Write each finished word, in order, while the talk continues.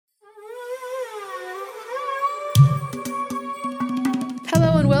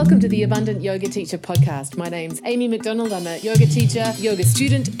Welcome to the Abundant Yoga Teacher podcast. My name's Amy McDonald. I'm a yoga teacher, yoga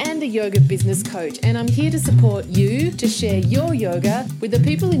student, and a yoga business coach. And I'm here to support you to share your yoga with the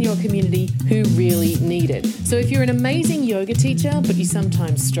people in your community who really need it. So if you're an amazing yoga teacher, but you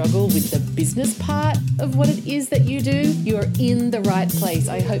sometimes struggle with the business part of what it is that you do, you're in the right place.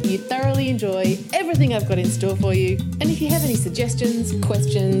 I hope you thoroughly enjoy everything I've got in store for you. And if you have any suggestions,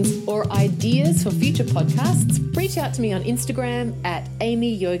 questions, or ideas for future podcasts, reach out to me on Instagram at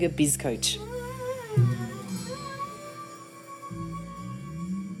Amy Yoga Biz Coach.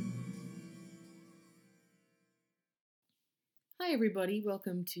 Hi everybody,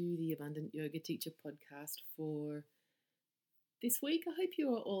 welcome to the Abundant Yoga Teacher podcast for this week. I hope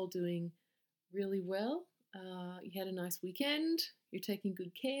you are all doing really well. You had a nice weekend, you're taking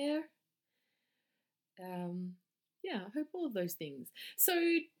good care. I hope all of those things. So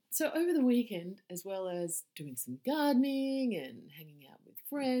over the weekend, as well as doing some gardening and hanging out with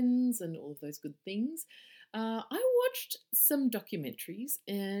friends and all of those good things, I watched some documentaries,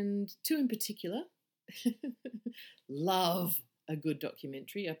 and two in particular. Love a good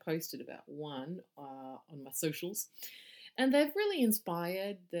documentary. I posted about one on my socials, and they've really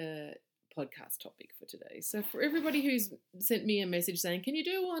inspired the podcast topic for today. So for everybody who's sent me a message saying, can you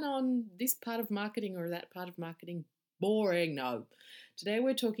do one on this part of marketing or that part of marketing? Boring. No. Today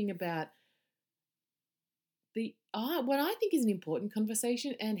we're talking about what I think is an important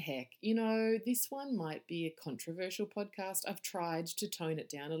conversation, and heck, this one might be a controversial podcast. I've tried to tone it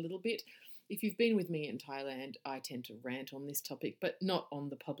down a little bit. If you've been with me in Thailand, I tend to rant on this topic, but not on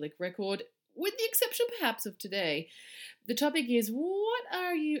the public record, with the exception perhaps of today. The topic is, what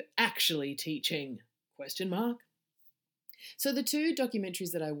are you actually teaching? ? So the two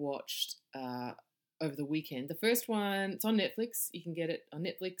documentaries that I watched over the weekend. The first one, it's on Netflix. You can get it on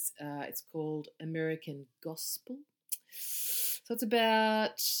Netflix. It's called American Gospel. So it's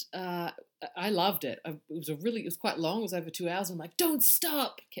about, I loved it. It was quite long. It was over 2 hours. I'm like, don't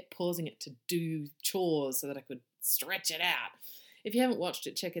stop. Kept pausing it to do chores so that I could stretch it out. If you haven't watched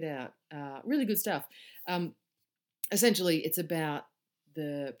it, check it out. Really good stuff. Essentially, it's about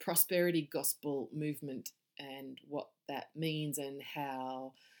the prosperity gospel movement and what that means and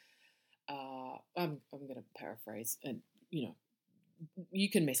how, I'm going to paraphrase, and you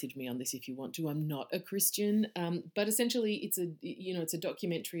can message me on this if you want to. I'm not a Christian, but essentially it's a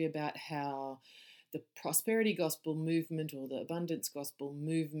documentary about how the prosperity gospel movement, or the abundance gospel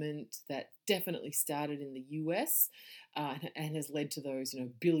movement, that definitely started in the US and has led to those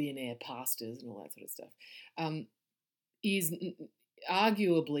billionaire pastors and all that sort of stuff, is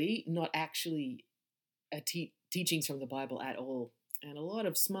arguably not actually teachings from the Bible at all. And a lot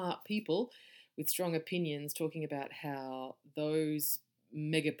of smart people with strong opinions talking about how those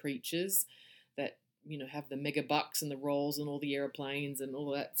mega preachers that, have the mega bucks and the rolls and all the airplanes and all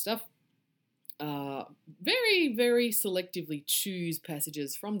that stuff, very, very selectively choose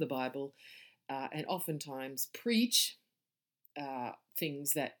passages from the Bible and oftentimes preach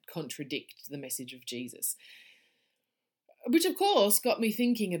things that contradict the message of Jesus. Which, of course, got me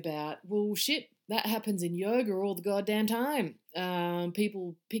thinking about, well, shit, that happens in yoga all the goddamn time.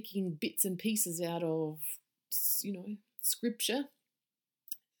 People picking bits and pieces out of, scripture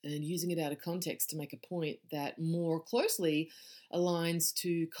and using it out of context to make a point that more closely aligns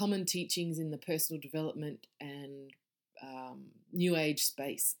to common teachings in the personal development and New Age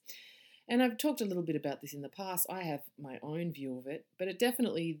space. And I've talked a little bit about this in the past. I have my own view of it, but it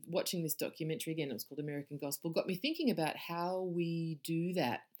definitely, watching this documentary, again, it was called American Gospel, got me thinking about how we do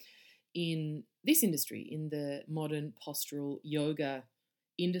that in this industry, in the modern postural yoga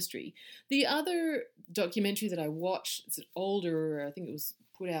industry. The other documentary that I watched, it's older, I think it was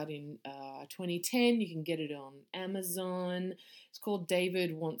put out in 2010. You can get it on Amazon. It's called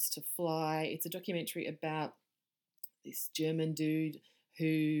David Wants to Fly. It's a documentary about this German dude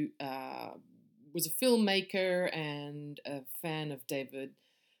who was a filmmaker and a fan of David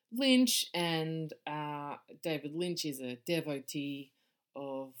Lynch, and David Lynch is a devotee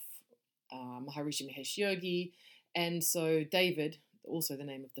of Maharishi Mahesh Yogi, and so David, also the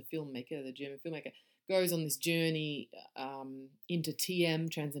name of the filmmaker, the German filmmaker, goes on this journey into TM,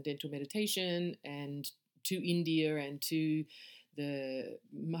 Transcendental Meditation, and to India and to the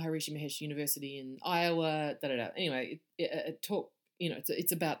Maharishi Mahesh University in Iowa, Anyway,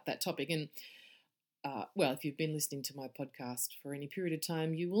 it's about that topic. And, if you've been listening to my podcast for any period of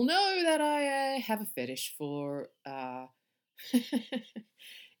time, you will know that I have a fetish for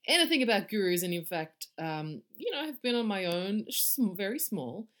anything about gurus. And in fact, I've been on my own, very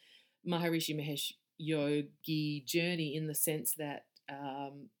small, Maharishi Mahesh Yogi journey, in the sense that,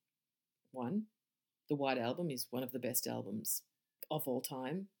 one, the White Album is one of the best albums of all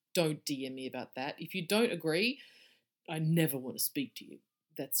time. don't DM me about that. If you don't agree, I never want to speak to you.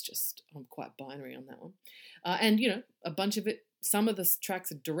 That's just, I'm quite binary on that one. And, a bunch of it, some of the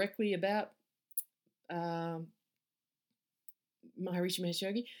tracks are directly about Maharishi Mahesh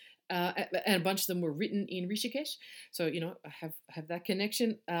Yogi, and a bunch of them were written in Rishikesh. So, I have that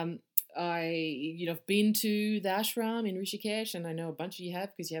connection. I've been to the ashram in Rishikesh, and I know a bunch of you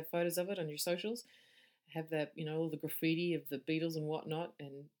have because you have photos of it on your socials. I have that, all the graffiti of the Beatles and whatnot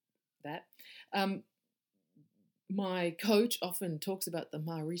and that. My coach often talks about the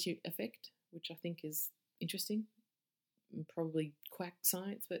Maharishi effect, which I think is interesting. Probably quack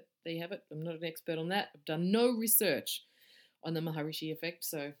science, but there you have it. I'm not an expert on that. I've done no research on the Maharishi effect,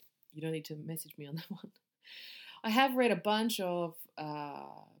 so you don't need to message me on that one. I have read a bunch of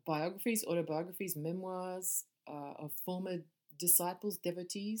biographies, autobiographies, memoirs of former disciples,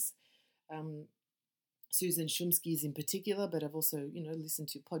 devotees, Susan Shumsky's in particular, but I've also, listened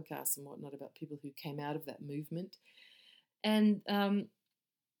to podcasts and whatnot about people who came out of that movement. And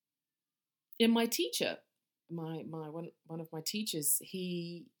my teacher, one of my teachers,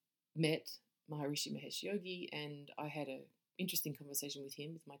 he met Maharishi Mahesh Yogi, and I had an interesting conversation with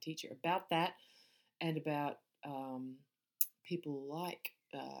him, with my teacher, about that and about people like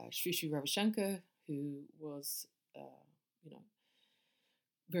Sri Sri Ravi Shankar, who was,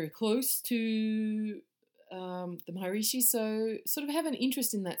 very close to the Maharishi, so sort of have an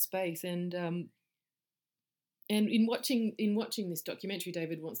interest in that space, and in watching this documentary,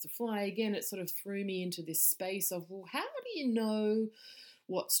 David Wants to Fly, again, it sort of threw me into this space of, well, how do you know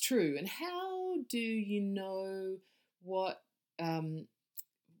what's true, and how do you know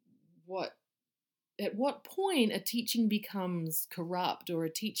at what point a teaching becomes corrupt or a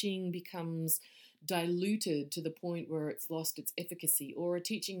teaching becomes diluted to the point where it's lost its efficacy, or a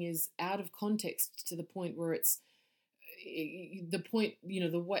teaching is out of context to the point where it's the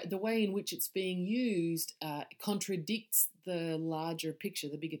way in which it's being used contradicts the larger picture,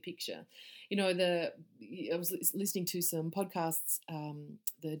 the bigger picture. I was listening to some podcasts,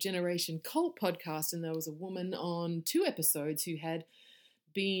 the Generation Cult podcast, and there was a woman on 2 episodes who had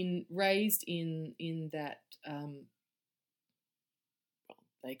been raised in that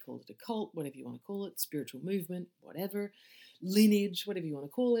they called it a cult, whatever you want to call it, spiritual movement, whatever, lineage, whatever you want to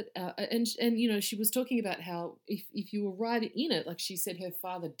call it. And she was talking about how if you were right in it, like she said, her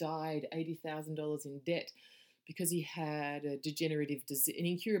father died $80,000 in debt because he had a an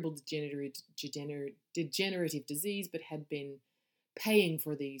incurable degenerative disease, but had been paying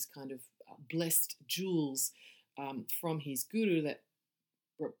for these kind of blessed jewels from his guru that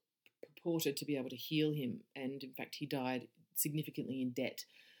were purported to be able to heal him. And in fact, he died significantly in debt,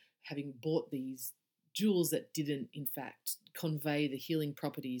 having bought these jewels that didn't, in fact, convey the healing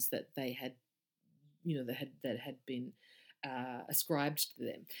properties that they had, that had been ascribed to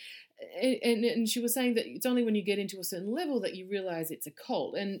them. And she was saying that it's only when you get into a certain level that you realize it's a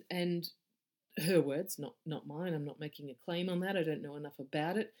cult. And her words, not mine. I'm not making a claim on that. I don't know enough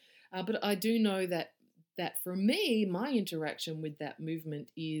about it, but I do know that for me, my interaction with that movement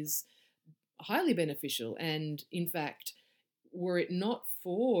is highly beneficial. And in fact, were it not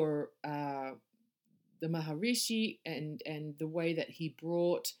for the Maharishi and the way that he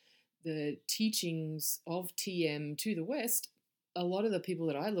brought the teachings of TM to the West, a lot of the people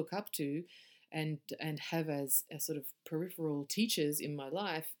that I look up to and have as sort of peripheral teachers in my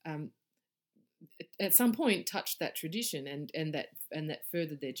life, at some point touched that tradition and that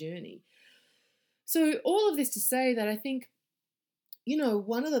furthered their journey. So all of this to say that I think,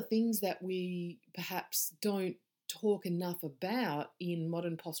 one of the things that we perhaps don't talk enough about in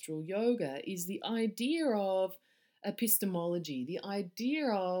modern postural yoga is the idea of epistemology, the idea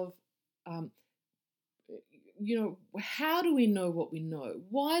of, how do we know what we know?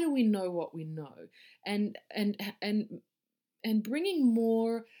 Why do we know what we know? And bringing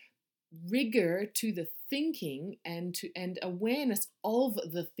more rigor to the thinking and awareness of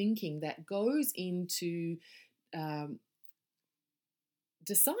the thinking that goes into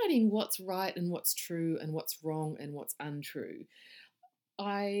deciding what's right and what's true and what's wrong and what's untrue.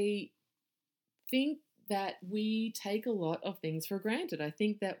 I think that we take a lot of things for granted. I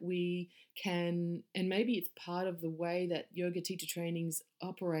think that we can, and maybe it's part of the way that yoga teacher trainings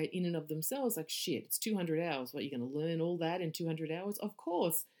operate in and of themselves, like, shit, it's 200 hours. What, you're going to learn all that in 200 hours? Of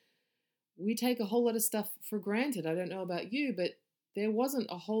course. We take a whole lot of stuff for granted. I don't know about you, but there wasn't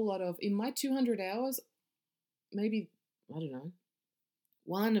a whole lot of, in my 200 hours, maybe, I don't know,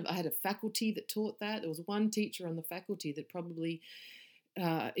 I had a faculty that taught that. There was one teacher on the faculty that probably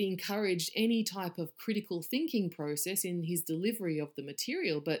encouraged any type of critical thinking process in his delivery of the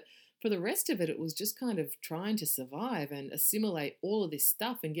material. But for the rest of it, it was just kind of trying to survive and assimilate all of this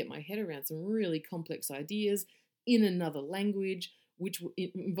stuff and get my head around some really complex ideas in another language, which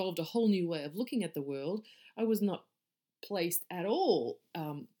involved a whole new way of looking at the world. I was not placed at all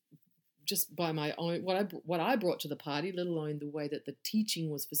just by my own what I brought to the party, let alone the way that the teaching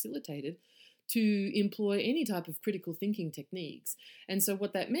was facilitated, to employ any type of critical thinking techniques. And so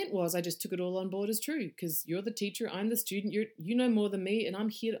what that meant was I just took it all on board as true, because you're the teacher, I'm the student, you know more than me, and I'm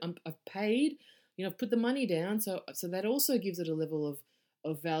here, I've paid, I've put the money down, so that also gives it a level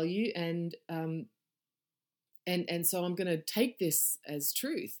of value, and so I'm going to take this as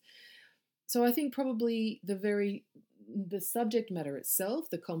truth. So I think probably the subject matter itself,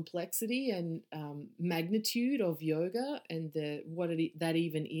 the complexity and magnitude of yoga and that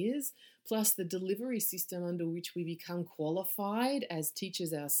even is, plus the delivery system under which we become qualified as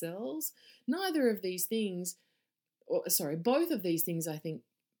teachers ourselves, both of these things, I think,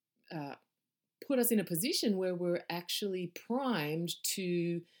 put us in a position where we're actually primed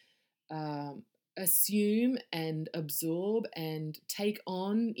to assume and absorb and take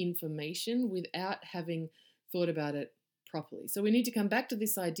on information without having thought about it properly. So we need to come back to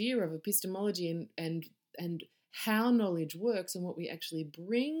this idea of epistemology and how knowledge works and what we actually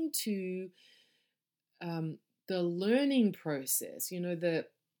bring to the learning process. The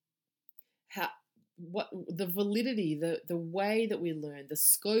validity, the way that we learn, the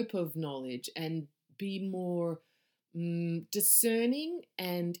scope of knowledge, and be more discerning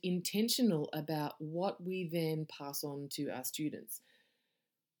and intentional about what we then pass on to our students.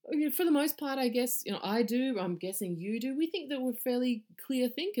 For the most part, I guess, I do, I'm guessing you do, we think that we're fairly clear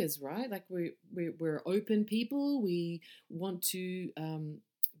thinkers, right? Like we're open people, we want to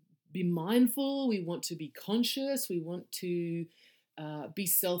be mindful, we want to be conscious, we want to be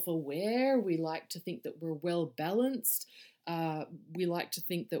self-aware, we like to think that we're well-balanced, we like to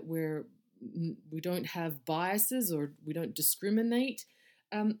think that we don't have biases or we don't discriminate,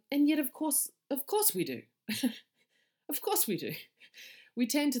 and yet of course we do. Of course we do. We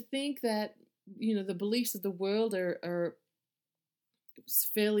tend to think that the beliefs of the world are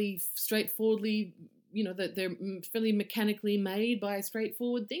fairly straightforwardly, that they're fairly mechanically made by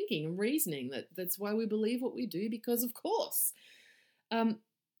straightforward thinking and reasoning. That's why we believe what we do, because of course. And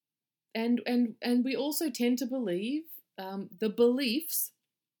we also tend to believe the beliefs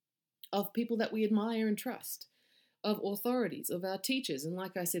of people that we admire and trust, of authorities, of our teachers. And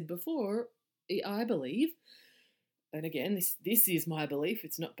like I said before, I believe, and again, this is my belief,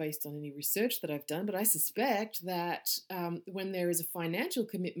 it's not based on any research that I've done, but I suspect that when there is a financial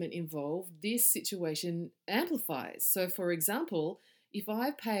commitment involved, this situation amplifies. So for example, if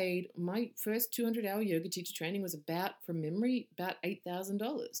I paid, my first 200-hour yoga teacher training was from memory, about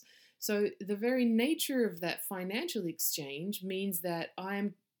 $8,000. So the very nature of that financial exchange means that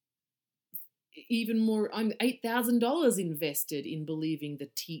I'm $8,000 invested in believing the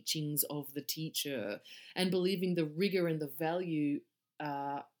teachings of the teacher and believing the rigor and the value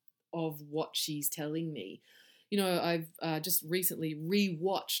of what she's telling me. I've just recently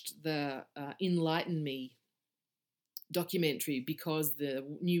rewatched the Enlighten Me documentary because the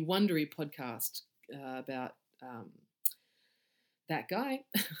new Wondery podcast about that guy,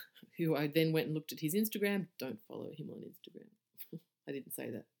 who I then went and looked at his Instagram. Don't follow him on Instagram. I didn't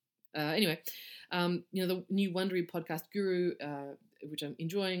say that. Anyway, the new Wondery podcast Guru, which I'm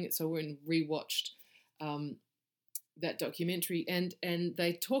enjoying. So we're in rewatched that documentary, and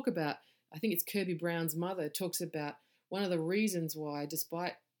they talk about, I think it's Kirby Brown's mother talks about one of the reasons why,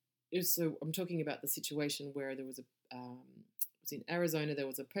 so I'm talking about the situation where there was it was in Arizona, there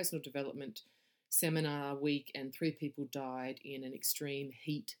was a personal development seminar week and 3 people died in an extreme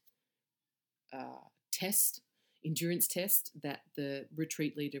heat endurance test that the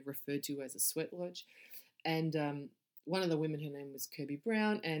retreat leader referred to as a sweat lodge. And one of the women, her name was Kirby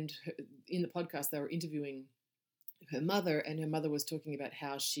Brown, and in the podcast they were interviewing her mother, and her mother was talking about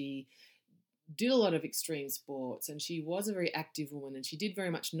how she did a lot of extreme sports and she was a very active woman and she did very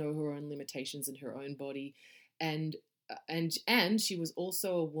much know her own limitations in her own body, and she was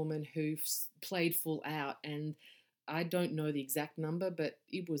also a woman who played full out, and I don't know the exact number, but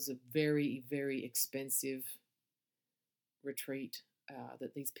it was a very, very expensive retreat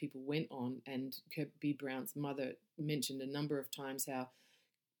that these people went on. And Kirby Brown's mother mentioned a number of times how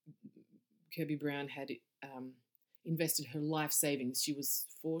Kirby Brown had invested her life savings. She was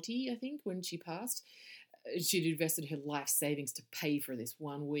 40, I think, when she passed. She'd invested her life savings to pay for this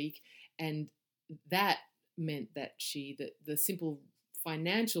 1 week, and that meant that the simple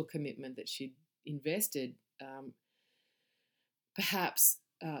financial commitment that she'd invested perhaps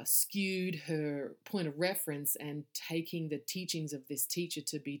skewed her point of reference and taking the teachings of this teacher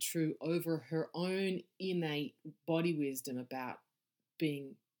to be true over her own innate body wisdom about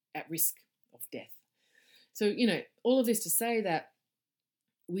being at risk of death. So, all of this to say that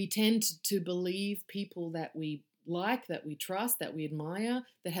we tend to believe people that we like, that we trust, that we admire,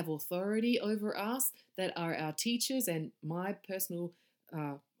 that have authority over us, that are our teachers. And my personal,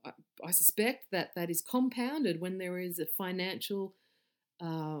 I suspect that is compounded when there is a financial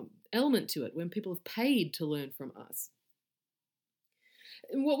element to it, when people have paid to learn from us.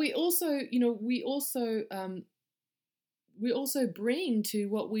 And what we also, we also bring to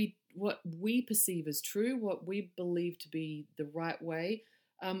what we perceive as true, what we believe to be the right way.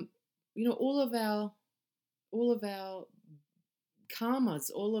 All of our karmas,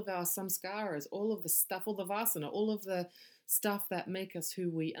 all of our samskaras, all of the stuff, all the vasana, all of the stuff that make us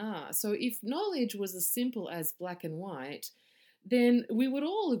who we are. So if knowledge was as simple as black and white, then we would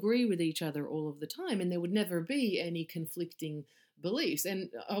all agree with each other all of the time, and there would never be any conflicting beliefs.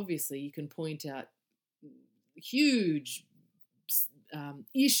 And obviously you can point out huge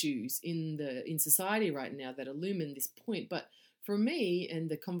issues in society right now that illumine this point. But for me and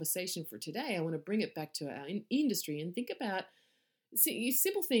the conversation for today, I want to bring it back to our industry and think about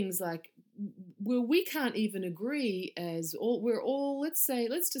simple things like where we can't even agree let's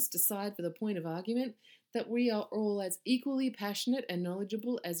just decide for the point of argument that we are all as equally passionate and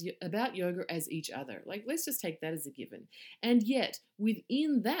knowledgeable about yoga as each other. Like, let's just take that as a given. And yet,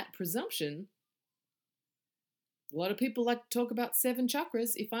 within that presumption, a lot of people like to talk about 7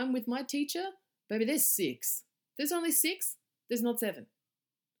 chakras. If I'm with my teacher, baby, there's 6. There's only 6. There's not 7.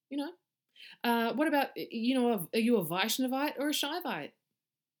 What about, are you a Vaishnavite or a Shaivite?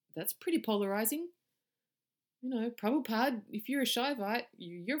 That's pretty polarizing. Prabhupada, if you're a Shaivite,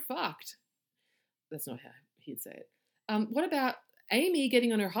 you're fucked. That's not how he'd say it. What about Amy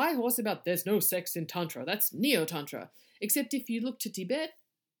getting on her high horse about there's no sex in Tantra? That's Neo-Tantra. Except if you look to Tibet,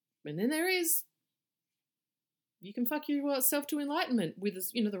 and then there is. You can fuck yourself to enlightenment with,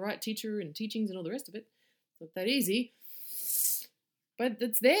 the right teacher and teachings and all the rest of it. It's not that easy. But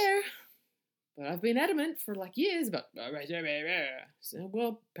it's there. But I've been adamant for years about, so,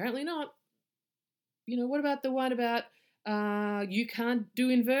 well, apparently not. What about the one about you can't do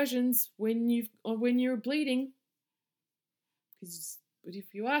inversions when you're bleeding? But if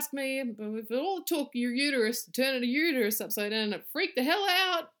you ask me, if it all took your uterus to turn a uterus upside down, it freaked the hell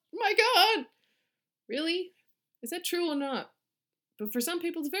out. My God, really? Is that true or not? But for some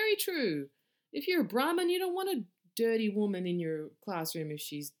people, it's very true. If you're a Brahmin, you don't want a dirty woman in your classroom if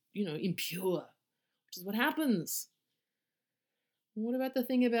she's, impure, which is what happens. What about the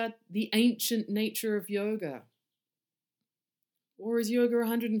thing about the ancient nature of yoga? Or is yoga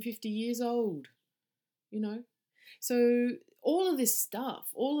 150 years old? So all of this stuff,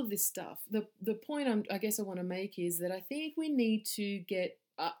 the point I guess I want to make is that I think we need to get,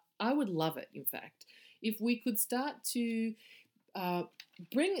 I would love it, in fact, if we could start to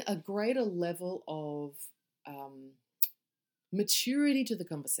bring a greater level of maturity to the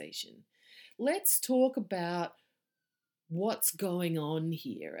conversation. Let's talk about what's going on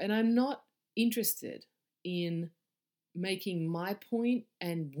here. And I'm not interested in making my point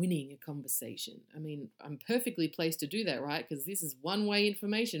and winning a conversation. I mean, I'm perfectly placed to do that, right? Because this is one-way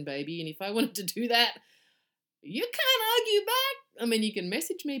information, baby. And if I wanted to do that, you can't argue back. I mean, you can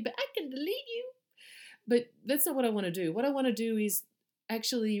message me, but I can delete you. But that's not what I want to do. What I want to do is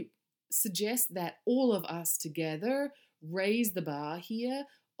actually suggest that all of us together raise the bar here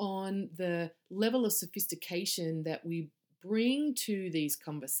on the level of sophistication that we bring to these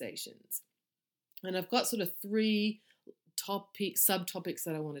conversations. And I've got sort of 3 subtopics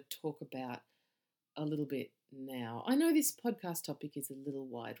that I want to talk about a little bit now. I know this podcast topic is a little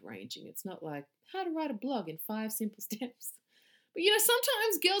wide-ranging. It's not like how to write a blog in 5 simple steps. But,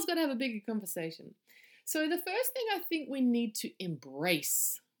 sometimes girls got to have a bigger conversation. So the first thing I think we need to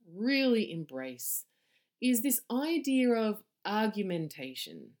really embrace, is this idea of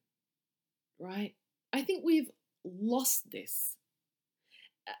argumentation, right? I think we've lost this.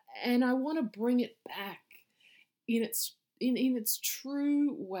 And I want to bring it back in its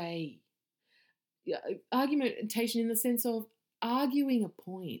true way. Argumentation in the sense of arguing a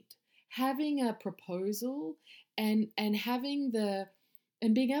point, having a proposal, and having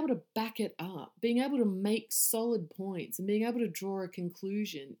and being able to back it up, being able to make solid points and being able to draw a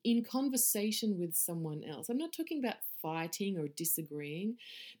conclusion in conversation with someone else. I'm not talking about fighting or disagreeing,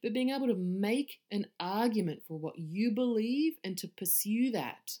 but being able to make an argument for what you believe and to pursue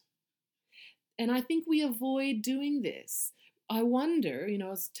that. And I think we avoid doing this. I wonder, I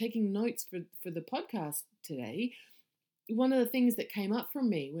was taking notes for the podcast today, one of the things that came up from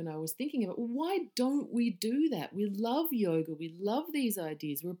me when I was thinking about, why don't we do that? We love yoga. We love these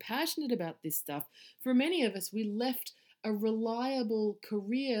ideas. We're passionate about this stuff. For many of us, we left a reliable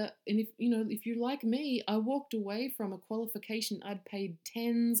career. And if you're like me, I walked away from a qualification I'd paid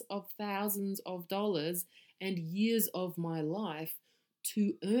tens of thousands of dollars and years of my life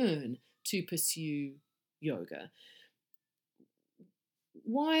to earn to pursue yoga.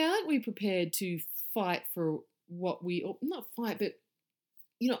 Why aren't we prepared to fight for what we, or not fight, but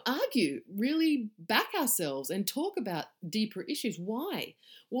argue, really back ourselves and talk about deeper issues? Why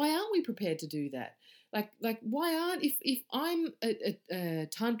aren't we prepared to do that? Like why aren't, if I'm a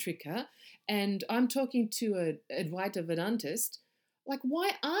tantrika and I'm talking to a Advaita Vedantist, like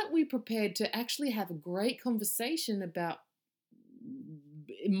why aren't we prepared to actually have a great conversation about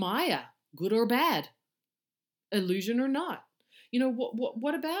Maya, good or bad, illusion or not?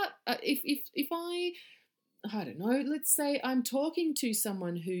 What about if I don't know, let's say I'm talking to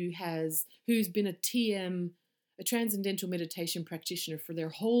someone who's been a TM, a transcendental meditation practitioner for their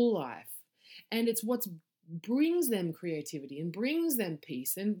whole life, and it's what brings them creativity and brings them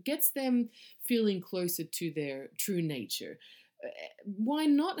peace and gets them feeling closer to their true nature. Why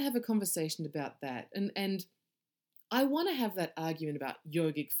not have a conversation about that? And I want to have that argument about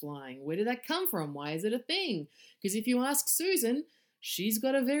yogic flying. Where did that come from? Why is it a thing? Because if you ask Susan, she's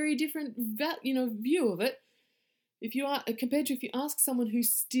got a very different view of it. If you ask someone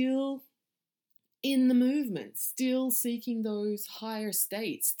who's still in the movement, still seeking those higher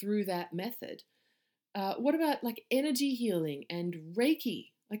states through that method. What about like energy healing and Reiki?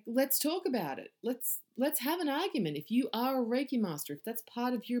 Like, let's talk about it. Let's have an argument. If you are a Reiki master, if that's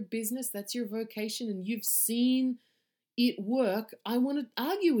part of your business, that's your vocation, and you've seen it work, I want to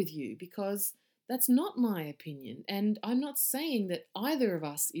argue with you, because that's not my opinion. And I'm not saying that either of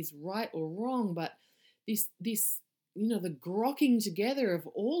us is right or wrong, but this the grokking together of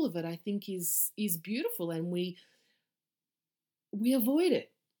all of it, I think is beautiful, and we avoid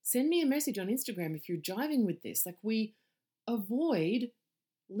it. Send me a message on Instagram if you're jiving with this. Like, we avoid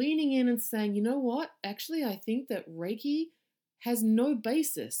leaning in and saying, you know what, actually I think that Reiki has no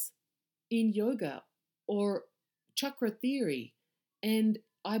basis in yoga or chakra theory, and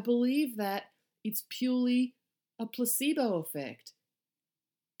I believe that it's purely a placebo effect,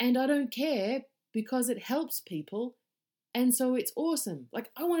 and I don't care because it helps people, and so it's awesome.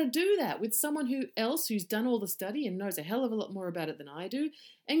 Like, I want to do that with someone who's done all the study and knows a hell of a lot more about it than I do,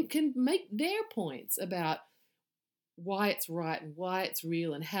 and can make their points about why it's right and why it's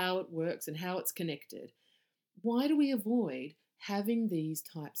real and how it works and how it's connected. Why do we avoid having these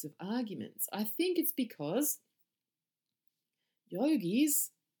types of arguments? I think it's because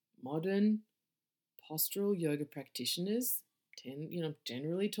yogis, modern postural yoga practitioners,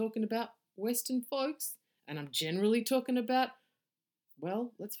 generally talking about Western folks, and I'm generally talking about,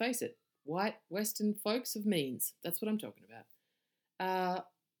 well, let's face it, white Western folks of means. That's what I'm talking about.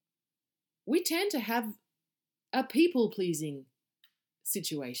 We tend to have a people-pleasing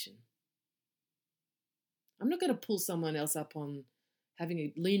situation. I'm not going to pull someone else up on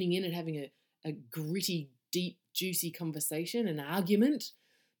leaning in and having a gritty, deep, juicy conversation, an argument,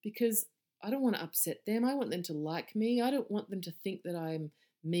 because I don't want to upset them. I want them to like me. I don't want them to think that I'm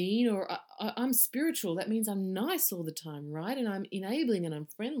mean, or I'm spiritual. That means I'm nice all the time, right? And I'm enabling and I'm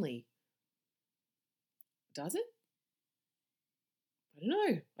friendly. Does it? I don't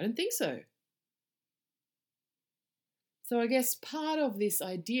know. I don't think so. So I guess part of this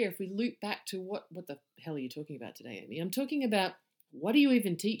idea, if we loop back to what the hell are you talking about today, Amy? I'm talking about, what are you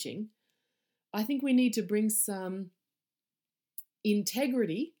even teaching? I think we need to bring some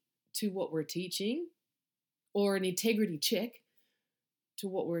integrity to what we're teaching, or an integrity check to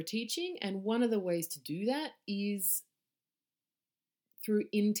what we're teaching. And one of the ways to do that is through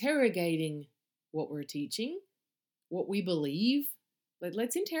interrogating what we're teaching, what we believe.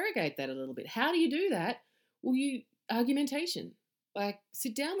 Let's interrogate that a little bit. How do you do that? Well, argumentation. Like,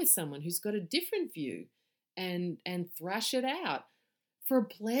 sit down with someone who's got a different view and thrash it out for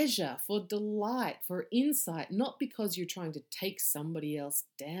pleasure, for delight, for insight, not because you're trying to take somebody else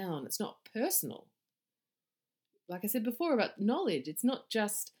down. It's not personal. Like I said before about knowledge, it's not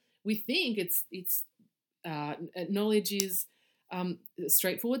just, we think knowledge is a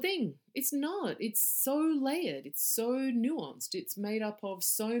straightforward thing. It's not. It's so layered. It's so nuanced. It's made up of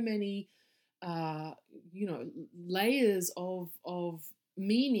so many, layers of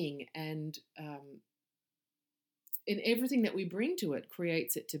meaning, and everything that we bring to it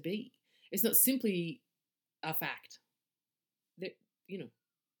creates it to be. It's not simply a fact. That,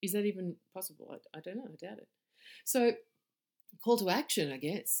 is that even possible? I don't know. I doubt it. So call to action, I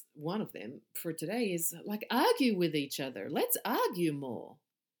guess, one of them for today is like argue with each other. Let's argue more.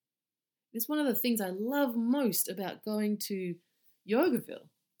 It's one of the things I love most about going to Yogaville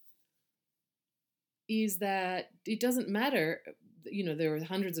is that it doesn't matter, there are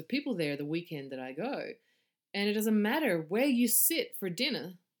hundreds of people there the weekend that I go, and it doesn't matter where you sit for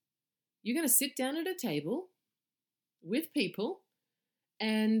dinner. You're going to sit down at a table with people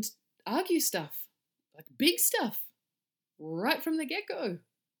and argue stuff, like big stuff, right from the get-go.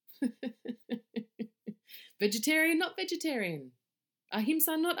 Vegetarian, not vegetarian.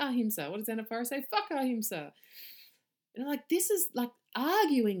 Ahimsa, not ahimsa. What does Anapara say? Fuck ahimsa. And like, this is like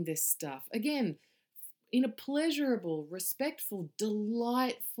arguing this stuff. Again, in a pleasurable, respectful,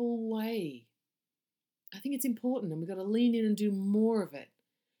 delightful way. I think it's important, and we've got to lean in and do more of it.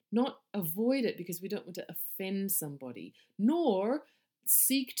 Not avoid it because we don't want to offend somebody, nor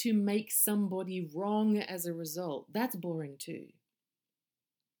seek to make somebody wrong as a result. That's boring too.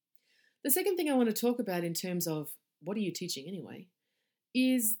 The second thing I want to talk about in terms of what are you teaching anyway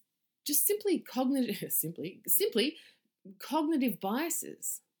is just simply cognitive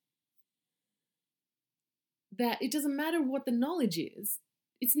biases. That it doesn't matter what the knowledge is,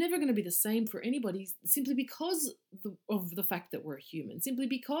 it's never going to be the same for anybody simply because of the fact that we're human, simply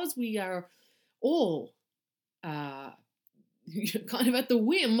because we are all kind of at the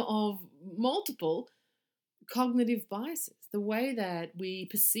whim of multiple cognitive biases. The way that we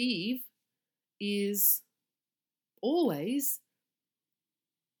perceive is always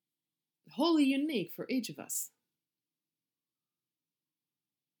wholly unique for each of us.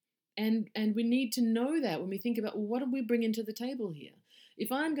 And we need to know that when we think about, well, what do we bring into the table here?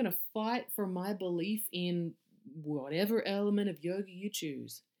 If I'm going to fight for my belief in whatever element of yoga you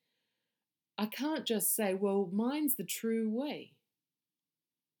choose, I can't just say, well, mine's the true way.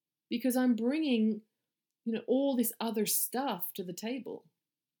 Because I'm bringing, all this other stuff to the table.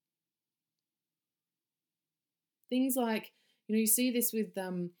 Things like, you see this with,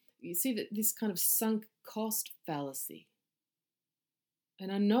 this kind of sunk cost fallacy.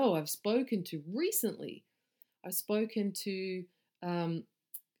 And I know I've spoken to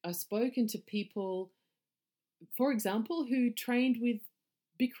people, for example, who trained with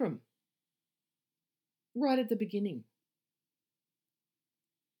Bikram right at the beginning.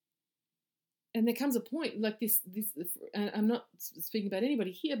 And there comes a point like this, and I'm not speaking about anybody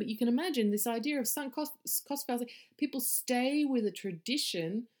here, but you can imagine this idea of sunk cost fallacy. People stay with a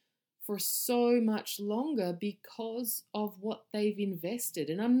tradition for so much longer because of what they've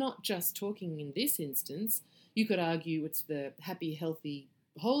invested. And I'm not just talking in this instance. You could argue it's the Happy, Healthy,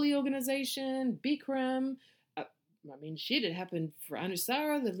 Holy organization, Bikram. It happened for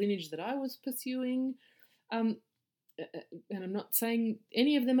Anusara, the lineage that I was pursuing. And I'm not saying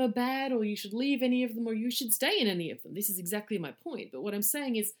any of them are bad or you should leave any of them or you should stay in any of them. This is exactly my point. But what I'm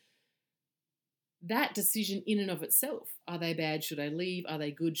saying is that decision in and of itself, are they bad, should I leave, are they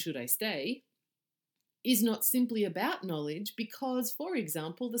good, should I stay, is not simply about knowledge because, for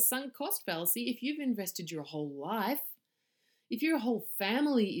example, the sunk cost fallacy, if you've invested your whole life, if your whole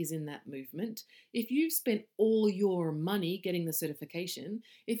family is in that movement, if you've spent all your money getting the certification,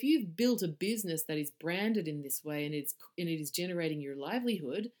 if you've built a business that is branded in this way and it is generating your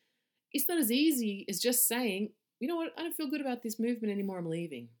livelihood, it's not as easy as just saying, you know what, I don't feel good about this movement anymore, I'm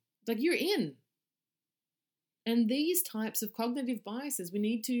leaving. Like, you're in. And these types of cognitive biases, we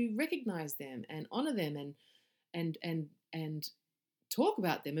need to recognize them and honor them and talk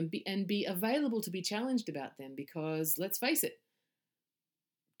about them and be available to be challenged about them because, let's face it,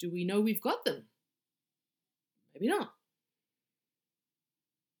 do we know we've got them? Maybe not.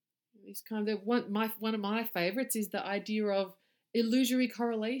 It's kind of one of my favorites is the idea of illusory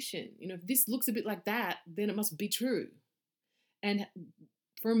correlation. If this looks a bit like that, then it must be true. And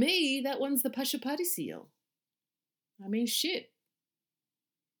for me, that one's the Pashupati seal. Shit.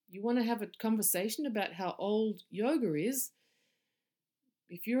 You want to have a conversation about how old yoga is?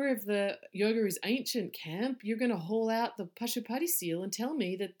 If you're of the yoga is ancient camp, you're going to haul out the Pashupati seal and tell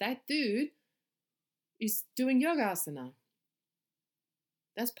me that dude is doing yogasana.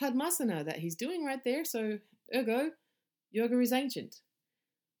 That's Padmasana that he's doing right there, so ergo, yoga is ancient.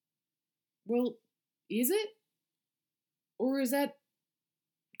 Well, is it? Or is that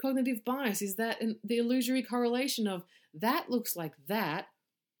cognitive bias? Is that the illusory correlation of that looks like that?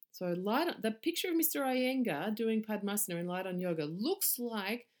 So the picture of Mr. Iyengar doing Padmasana in Light on Yoga looks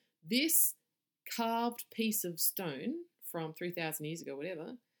like this carved piece of stone from 3,000 years ago,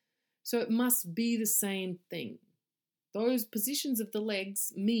 whatever. So it must be the same thing. Those positions of the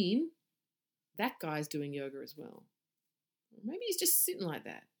legs mean that guy's doing yoga as well. Maybe he's just sitting like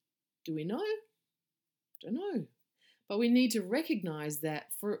that. Do we know? Don't know. But we need to recognize that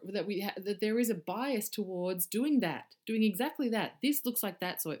that there is a bias towards doing exactly that. This looks like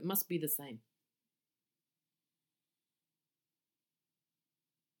that, so it must be the same.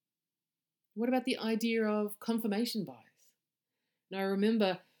 What about the idea of confirmation bias? Now, I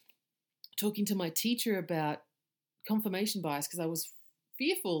remember talking to my teacher about confirmation bias because I was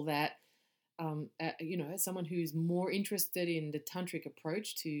fearful that, as someone who's more interested in the tantric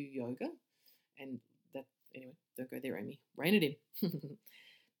approach to yoga, and that, anyway, don't go there, Amy, rein it in.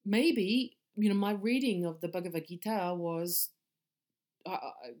 Maybe, my reading of the Bhagavad Gita was,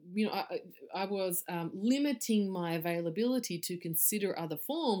 I was limiting my availability to consider other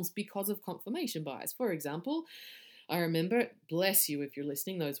forms because of confirmation bias. For example, I remember, bless you if you're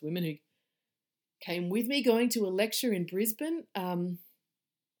listening, those women who came with me going to a lecture in Brisbane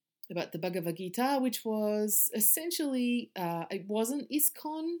about the Bhagavad Gita, which was essentially, it wasn't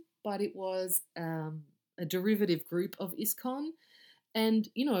ISKCON, but it was a derivative group of ISKCON. And,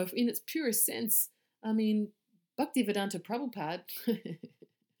 in its purest sense, I mean, Bhaktivedanta Prabhupada,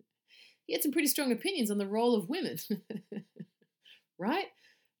 he had some pretty strong opinions on the role of women, right?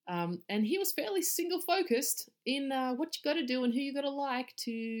 And he was fairly single-focused in what you got to do and who you got to like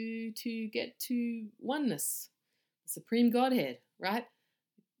to get to oneness, Supreme Godhead, right?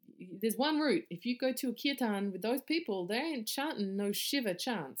 There's one route. If you go to a kirtan with those people, they ain't chanting no Shiva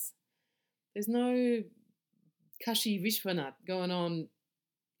chants. There's no Kashi Vishwanath going on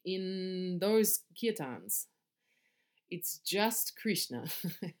in those kirtans. It's just Krishna.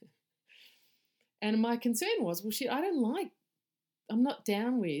 And my concern was, well, shit, I'm not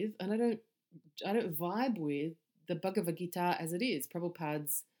down with, and I don't vibe with the Bhagavad Gita as it is,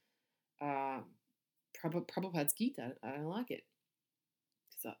 Prabhupada's Gita. I don't like it.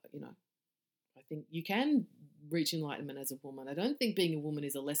 Because, I think you can reach enlightenment as a woman. I don't think being a woman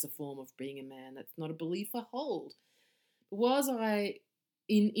is a lesser form of being a man. That's not a belief I hold. Was I,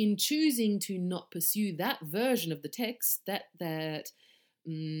 in choosing to not pursue that version of the text, that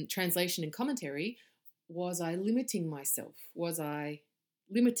translation and commentary, was I limiting myself? Was I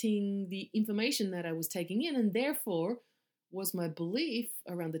limiting the information that I was taking in? And therefore, was my belief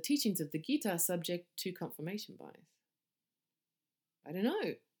around the teachings of the Gita subject to confirmation bias? I don't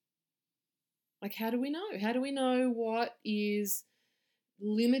know. Like, how do we know? How do we know what is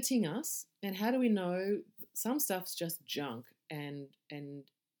limiting us? And how do we know some stuff's just junk and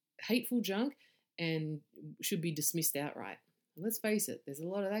hateful junk and should be dismissed outright? And let's face it, there's a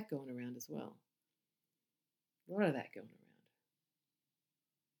lot of that going around as well. A lot of that going around.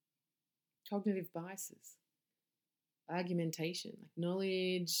 Cognitive biases, argumentation. Like,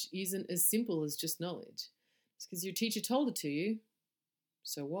 knowledge isn't as simple as just knowledge. It's because your teacher told it to you,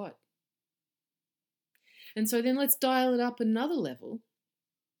 so what? And so then let's dial it up another level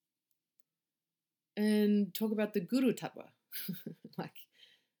and talk about the Guru Tattva. Like,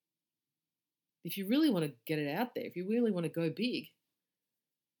 if you really want to get it out there, if you really want to go big,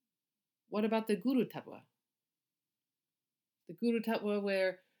 what about the Guru Tattva? The Guru Tattva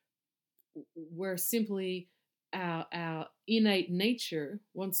where simply our innate nature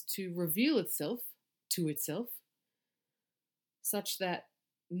wants to reveal itself to itself such that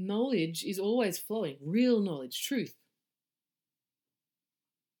knowledge is always flowing, real knowledge, truth.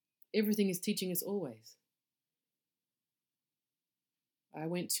 Everything is teaching us always. I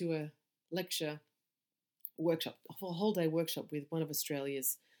went to a workshop, a whole day workshop with one of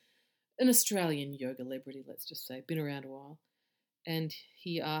an Australian yoga celebrity, let's just say, been around a while. And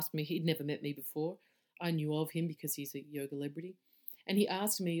he asked me, he'd never met me before. I knew of him because he's a yoga celebrity. And he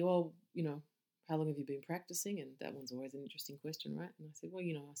asked me, how long have you been practicing? And that one's always an interesting question, right? And I said, well,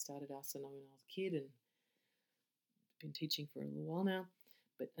 I started asana when I was a kid and been teaching for a little while now.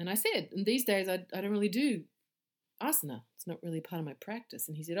 And I said, and these days I don't really do asana. It's not really part of my practice.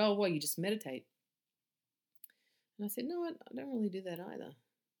 And he said, oh, well, you just meditate. And I said, no, I don't really do that either.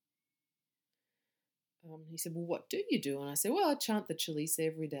 He said, well, what do you do? And I said, well, I chant the Chalisa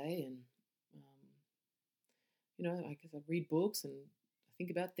every day and, I guess I read books and I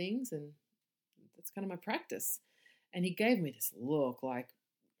think about things and that's kind of my practice. And he gave me this look like,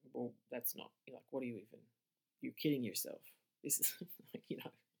 well, that's not, what are you even, you're kidding yourself. This is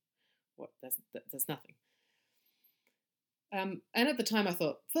what, that's nothing. And at the time I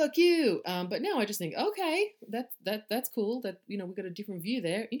thought, fuck you. But now I just think, okay, that's cool. That, we've got a different view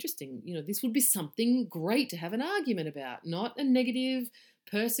there. Interesting. This would be something great to have an argument about, not a negative,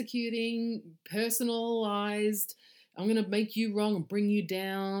 persecuting, personalized, I'm going to make you wrong and bring you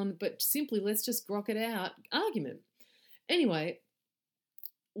down, but simply let's just grok it out argument. Anyway,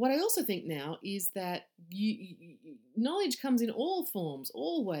 what I also think now is that knowledge comes in all forms,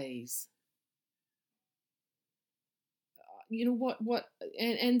 all ways.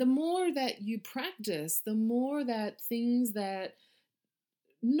 and the more that you practice, the more that things that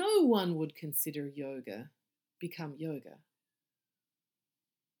no one would consider yoga become yoga.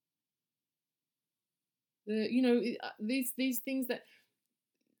 These things that,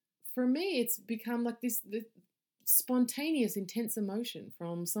 for me, it's become like this spontaneous, intense emotion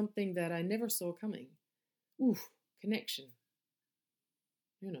from something that I never saw coming. Oof, connection.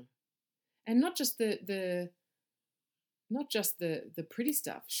 And not just the pretty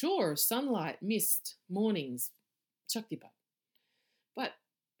stuff. Sure, sunlight, mist, mornings, Shaktipat.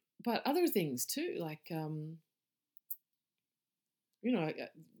 But other things too, like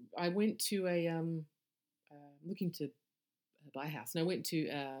I went to looking to buy a house, and I went to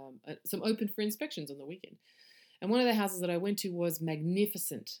some open for inspections on the weekend. And one of the houses that I went to was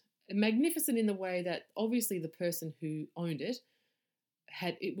magnificent. Magnificent in the way that obviously the person who owned it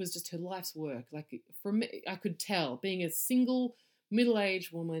it was just her life's work. Like, for me, I could tell, being a single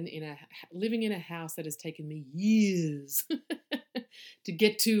middle-aged woman living in a house that has taken me years to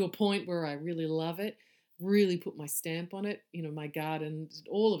get to a point where I really love it, really put my stamp on it, my garden,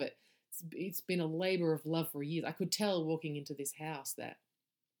 all of it. It's been a labor of love for years. I could tell walking into this house that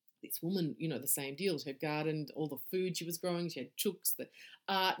this woman, the same deal. She had gardened all the food she was growing. She had chooks, the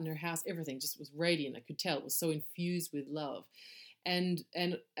art in her house, everything just was radiant. I could tell it was so infused with love. And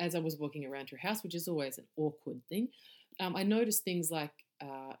as I was walking around her house, which is always an awkward thing, I noticed things like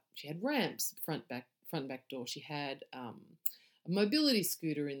she had ramps front and back door. She had a mobility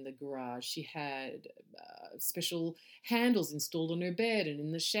scooter in the garage. She had special handles installed on her bed and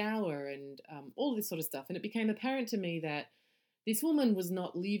in the shower, and all this sort of stuff. And it became apparent to me that this woman was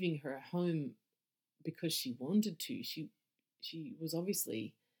not leaving her home because she wanted to. She was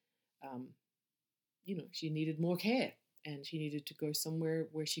obviously, she needed more care, and she needed to go somewhere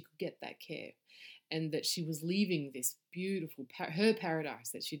where she could get that care, and that she was leaving this beautiful her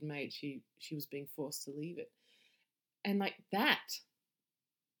paradise that she'd made. She was being forced to leave it, and like that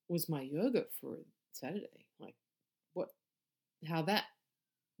was my yoga for Saturday. Like what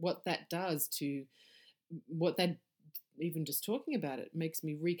that does to what that, even just talking about it, makes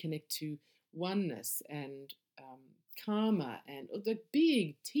me reconnect to oneness and karma and the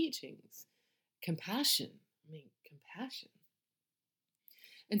big teachings, compassion. Compassion.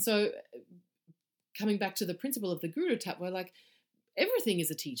 And so, coming back to the principle of the Guru Tattva, like, everything is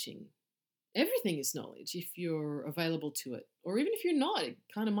a teaching. Everything is knowledge if you're available to it. Or even if you're not, it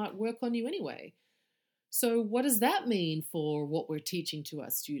kind of might work on you anyway. So what does that mean for what we're teaching to our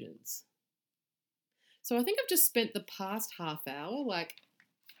students? So I think I've just spent the past half hour like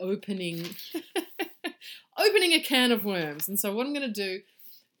opening a can of worms. And so what I'm going to do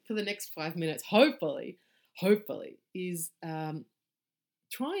for the next 5 minutes, hopefully, is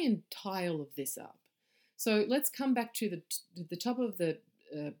try and tie all of this up. So let's come back to the top of the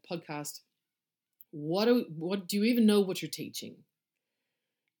podcast. What do you even know what you're teaching?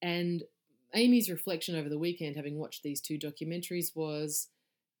 And Amy's reflection over the weekend, having watched these 2 documentaries, was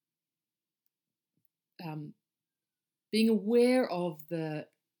being aware of the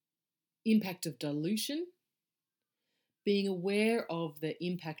impact of dilution, being aware of the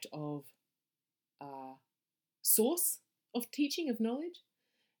impact of source of teaching, of knowledge.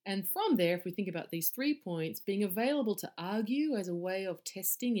 And from there, if we think about these 3 points, being available to argue as a way of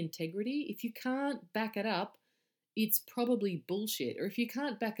testing integrity. If you can't back it up, it's probably bullshit. Or if you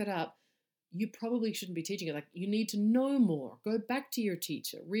can't back it up, you probably shouldn't be teaching it. Like, you need to know more. Go back to your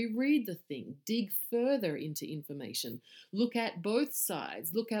teacher, reread the thing, dig further into information, look at both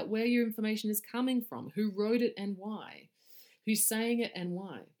sides, look at where your information is coming from, who wrote it and why, who's saying it and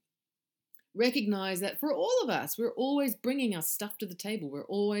why. Recognize that for all of us, we're always bringing our stuff to the table. We're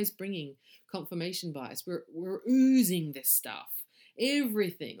always bringing confirmation bias. We're oozing this stuff,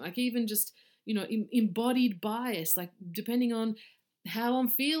 everything, like even just, embodied bias, like depending on how I'm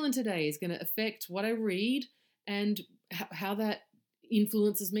feeling today is going to affect what I read and how that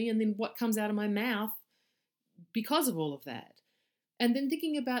influences me, and then what comes out of my mouth because of all of that. And then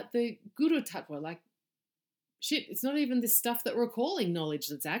thinking about the Guru Tattva, like, shit, it's not even this stuff that we're calling knowledge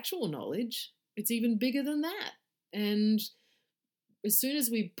that's actual knowledge. It's even bigger than that. And as soon as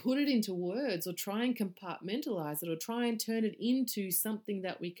we put it into words or try and compartmentalize it or try and turn it into something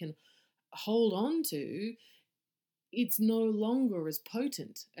that we can hold on to, it's no longer as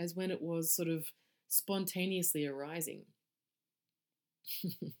potent as when it was sort of spontaneously arising.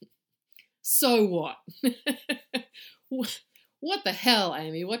 So what? What the hell,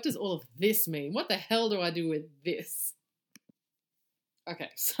 Amy? What does all of this mean? What the hell do I do with this? Okay,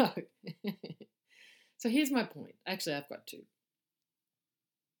 so here's my point. Actually, I've got 2.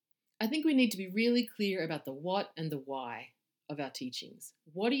 I think we need to be really clear about the what and the why of our teachings.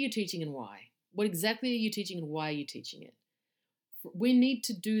 What are you teaching and why? What exactly are you teaching and why are you teaching it? We need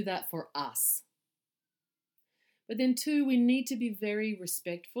to do that for us. But then 2, we need to be very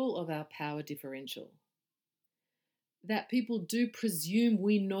respectful of our power differential. That people do presume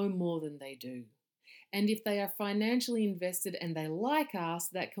we know more than they do. And if they are financially invested and they like us,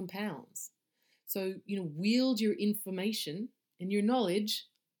 that compounds. So, wield your information and your knowledge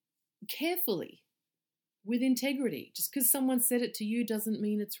carefully, with integrity. Just because someone said it to you doesn't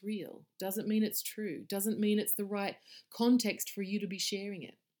mean it's real, doesn't mean it's true, doesn't mean it's the right context for you to be sharing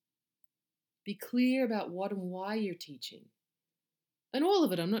it. Be clear about what and why you're teaching. And all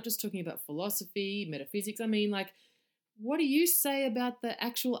of it, I'm not just talking about philosophy, metaphysics. I mean, what do you say about the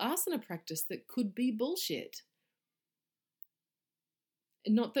actual asana practice that could be bullshit?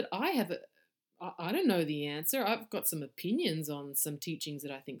 Not that I don't know the answer. I've got some opinions on some teachings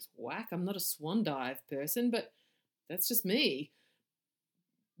that I think's whack. I'm not a swan dive person, but that's just me.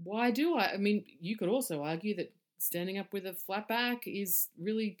 Why do I? I mean, you could also argue that standing up with a flat back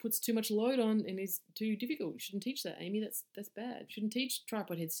really puts too much load on and is too difficult. You shouldn't teach that, Amy. That's bad. You shouldn't teach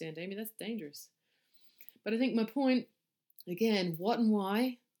tripod headstand, Amy. That's dangerous. But I think my point, again, what and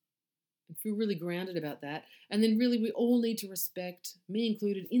why, I feel really grounded about that. And then really we all need to respect, me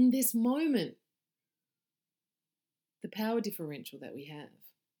included, in this moment, the power differential that we have.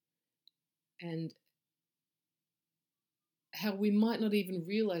 And how we might not even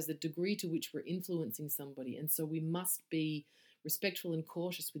realize the degree to which we're influencing somebody. And so we must be respectful and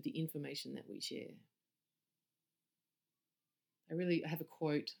cautious with the information that we share. I have a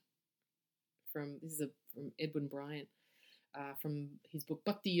quote from Edwin Bryant, from his book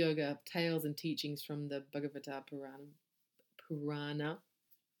Bhakti Yoga, Tales and Teachings from the Bhagavata Purana.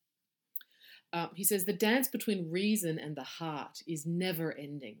 He says, the dance between reason and the heart is never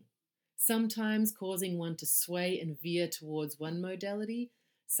ending, sometimes causing one to sway and veer towards one modality,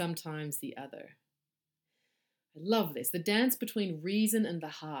 sometimes the other. I love this. The dance between reason and the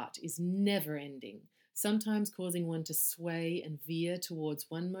heart is never ending, sometimes causing one to sway and veer towards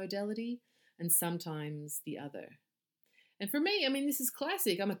one modality, and sometimes the other. And for me, I mean, this is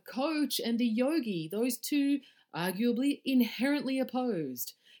classic. I'm a coach and a yogi. Those two arguably inherently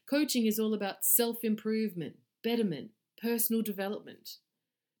opposed. Coaching is all about self-improvement, betterment, personal development,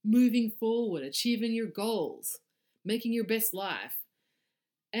 moving forward, achieving your goals, making your best life.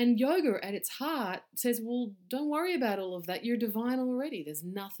 And yoga at its heart says, well, don't worry about all of that. You're divine already. There's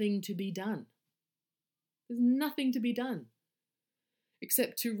nothing to be done. There's nothing to be done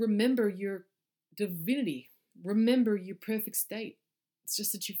except to remember your divinity, remember your perfect state. It's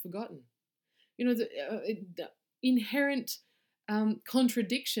just that you've forgotten. The inherent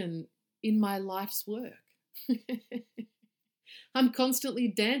contradiction in my life's work. I'm constantly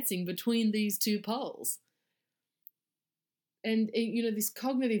dancing between these two poles. And this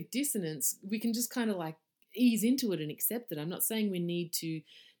cognitive dissonance, we can just kind of ease into it and accept it. I'm not saying we need to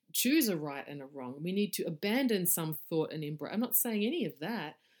choose a right and a wrong. We need to abandon some thought and embrace. I'm not saying any of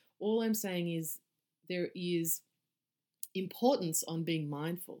that. All I'm saying is there is importance on being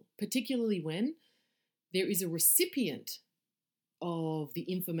mindful, particularly when there is a recipient of the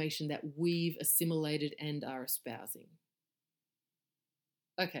information that we've assimilated and are espousing.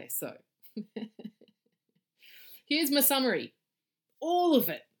 Okay, so here's my summary. All of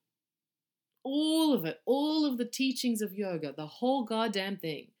it, all of the teachings of yoga, the whole goddamn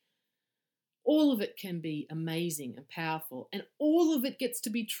thing, all of it can be amazing and powerful, and all of it gets to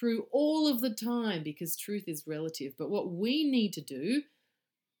be true all of the time because truth is relative. But what we need to do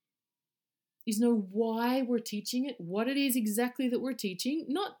is know why we're teaching it, what it is exactly that we're teaching,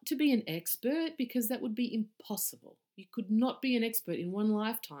 not to be an expert, because that would be impossible. You could not be an expert in one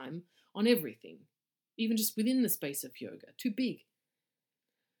lifetime on everything, even just within the space of yoga. Too big.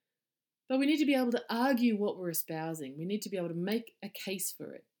 But we need to be able to argue what we're espousing. We need to be able to make a case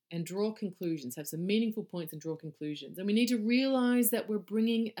for it and draw conclusions, have some meaningful points and draw conclusions. And we need to realize that we're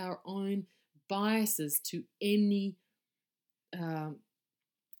bringing our own biases to any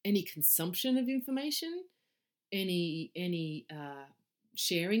consumption of information, any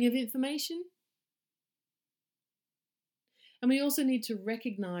sharing of information. And we also need to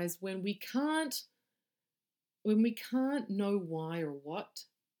recognize when we can't know why or what,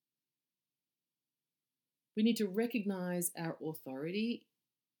 we need to recognize our authority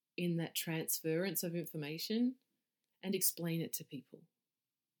in that transference of information and explain it to people.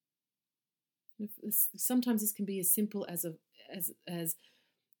 Sometimes this can be as simple as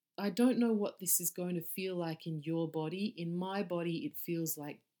I don't know what this is going to feel like in your body. In my body, it feels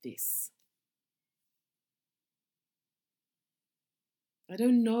like this. I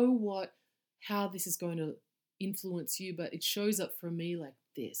don't know how this is going to influence you, but it shows up for me like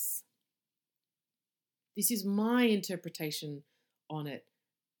this. This is my interpretation on it.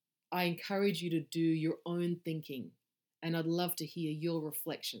 I encourage you to do your own thinking, and I'd love to hear your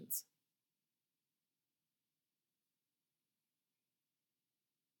reflections.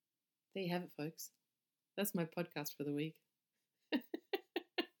 There you have it, folks. That's my podcast for the week.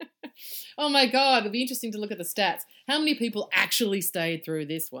 Oh my God, it'll be interesting to look at the stats. How many people actually stayed through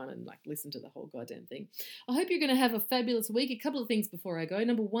this one and listened to the whole goddamn thing? I hope you're going to have a fabulous week. A couple of things before I go.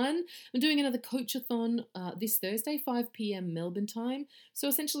 Number one, I'm doing another coach-a-thon this Thursday, 5 p.m. Melbourne time. So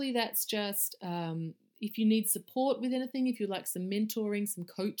essentially that's just if you need support with anything, if you'd like some mentoring, some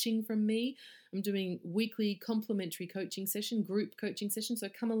coaching from me, I'm doing weekly complimentary coaching session, group coaching session. So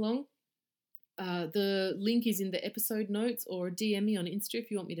come along. The link is in the episode notes, or DM me on Insta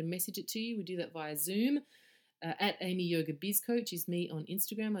if you want me to message it to you. We do that via Zoom. At Amy Yoga Biz Coach is me on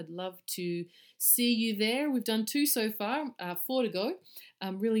Instagram. I'd love to see you there. We've done 2 so far, 4 to go.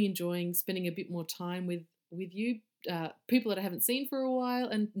 I'm really enjoying spending a bit more time with you, people that I haven't seen for a while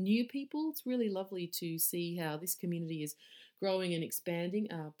and new people. It's really lovely to see how this community is growing and expanding.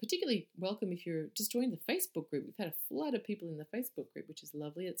 Particularly welcome if you're just joined the Facebook group. We've had a flood of people in the Facebook group, which is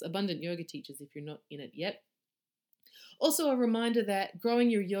lovely. It's Abundant Yoga Teachers if you're not in it yet. Also a reminder that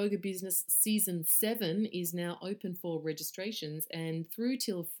Growing Your Yoga Business Season 7 is now open for registrations, and through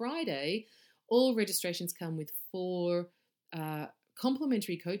till Friday, all registrations come with 4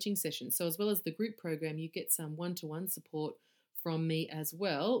 complimentary coaching sessions. So as well as the group program, you get some one-to-one support from me as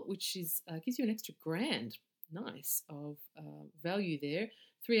well, which is gives you an extra $1,000. Nice of value there.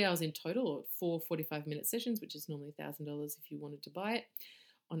 3 hours in total, or 4 45-minute sessions, which is normally $1,000 if you wanted to buy it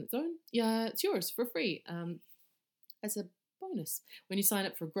on its own. Yeah, it's yours for free as a bonus when you sign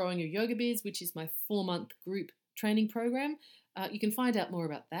up for Growing Your Yoga Biz, which is my 4-month group training program. You can find out more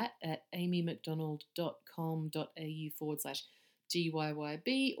about that at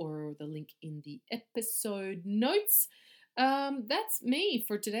amymcdonald.com.au/GYYB, or the link in the episode notes. That's me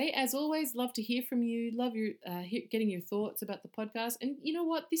for today. As always, love to hear from you. Love your getting your thoughts about the podcast. And you know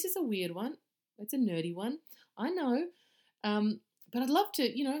what? This is a weird one. It's a nerdy one. I know. But I'd love to,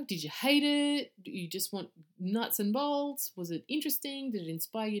 did you hate it? Do you just want nuts and bolts? Was it interesting? Did it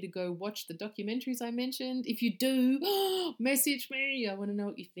inspire you to go watch the documentaries I mentioned? If you do, message me. I want to know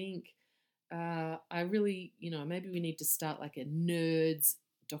what you think. I really, maybe we need to start like a nerds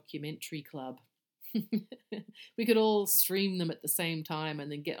documentary club. We could all stream them at the same time and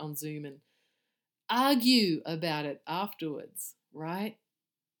then get on Zoom and argue about it afterwards, right?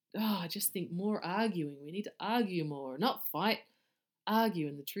 I just think more arguing. We need to argue more, not fight. Argue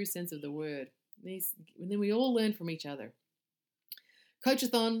in the true sense of the word. And then we all learn from each other.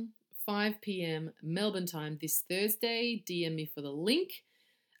 Coach-a-thon, 5 p.m. Melbourne time this Thursday. DM me for the link.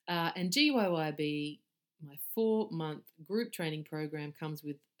 And GYYB, my 4-month group training program, comes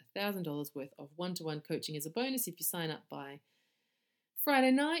with $1,000 worth of one-to-one coaching as a bonus if you sign up by Friday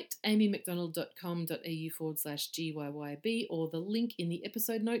night. amymcdonald.com.au/GYYB, or the link in the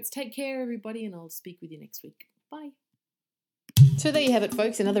episode notes. Take care, everybody, and I'll speak with you next week. Bye. So there you have it,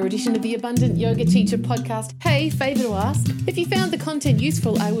 folks, another edition of the Abundant Yoga Teacher podcast. Hey, favour to ask. If you found the content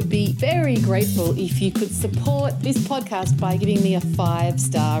useful, I would be very grateful if you could support this podcast by giving me a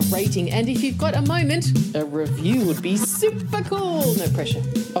 5-star rating. And if you've got a moment, a review would be super cool. No pressure,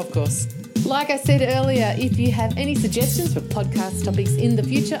 of course. Like I said earlier, if you have any suggestions for podcast topics in the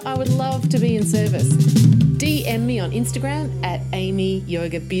future, I would love to be in service. DM me on Instagram at Amy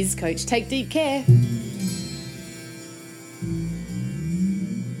Yoga Biz Coach. Take deep care.